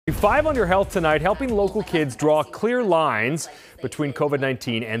5 on your health tonight, helping local kids draw clear lines between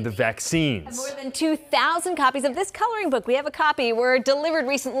COVID-19 and the vaccines. More than 2,000 copies of this coloring book, we have a copy, were delivered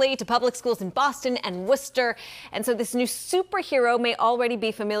recently to public schools in Boston and Worcester. And so this new superhero may already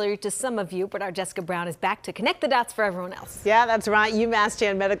be familiar to some of you, but our Jessica Brown is back to connect the dots for everyone else. Yeah, that's right. UMass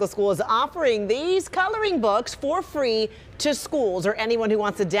Chan Medical School is offering these coloring books for free to schools or anyone who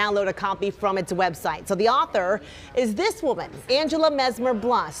wants to download a copy from its website. So the author is this woman, Angela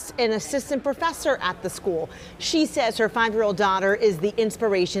Mesmer-Blust, an assistant professor at the school. She says her 5-year-old daughter is the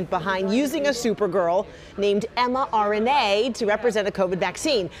inspiration behind using a supergirl named Emma RNA to represent a COVID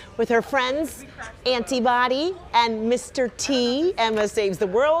vaccine. With her friends Antibody and Mr. T, Emma saves the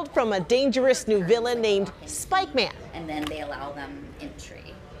world from a dangerous new villain named Spike Man. And then they allow them entry.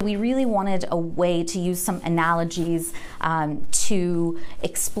 We really wanted a way to use some analogies to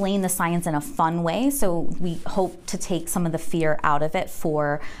explain the science in a fun way. So we hope to take some of the fear out of it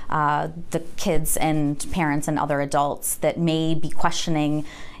for the kids and parents and other adults that may be questioning,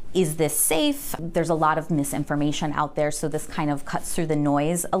 is this safe? There's a lot of misinformation out there, so this kind of cuts through the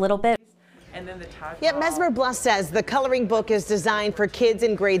noise a little bit. Yeah, Mesmer-Blust says the coloring book is designed for kids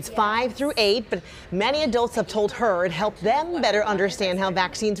in grades 5 through 8, but many adults have told her it helped them better understand how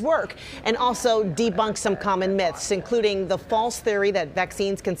vaccines work and also debunk some common myths, including the false theory that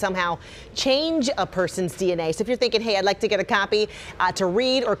vaccines can somehow change a person's DNA. So if you're thinking, hey, I'd like to get a copy to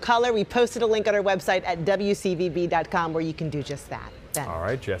read or color, we posted a link on our website at WCVB.com where you can do just that. All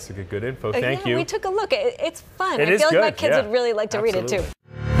right, Jessica, good info. Thank you. We took a look. It's fun. It I is feel good. like my kids would really like to read it too.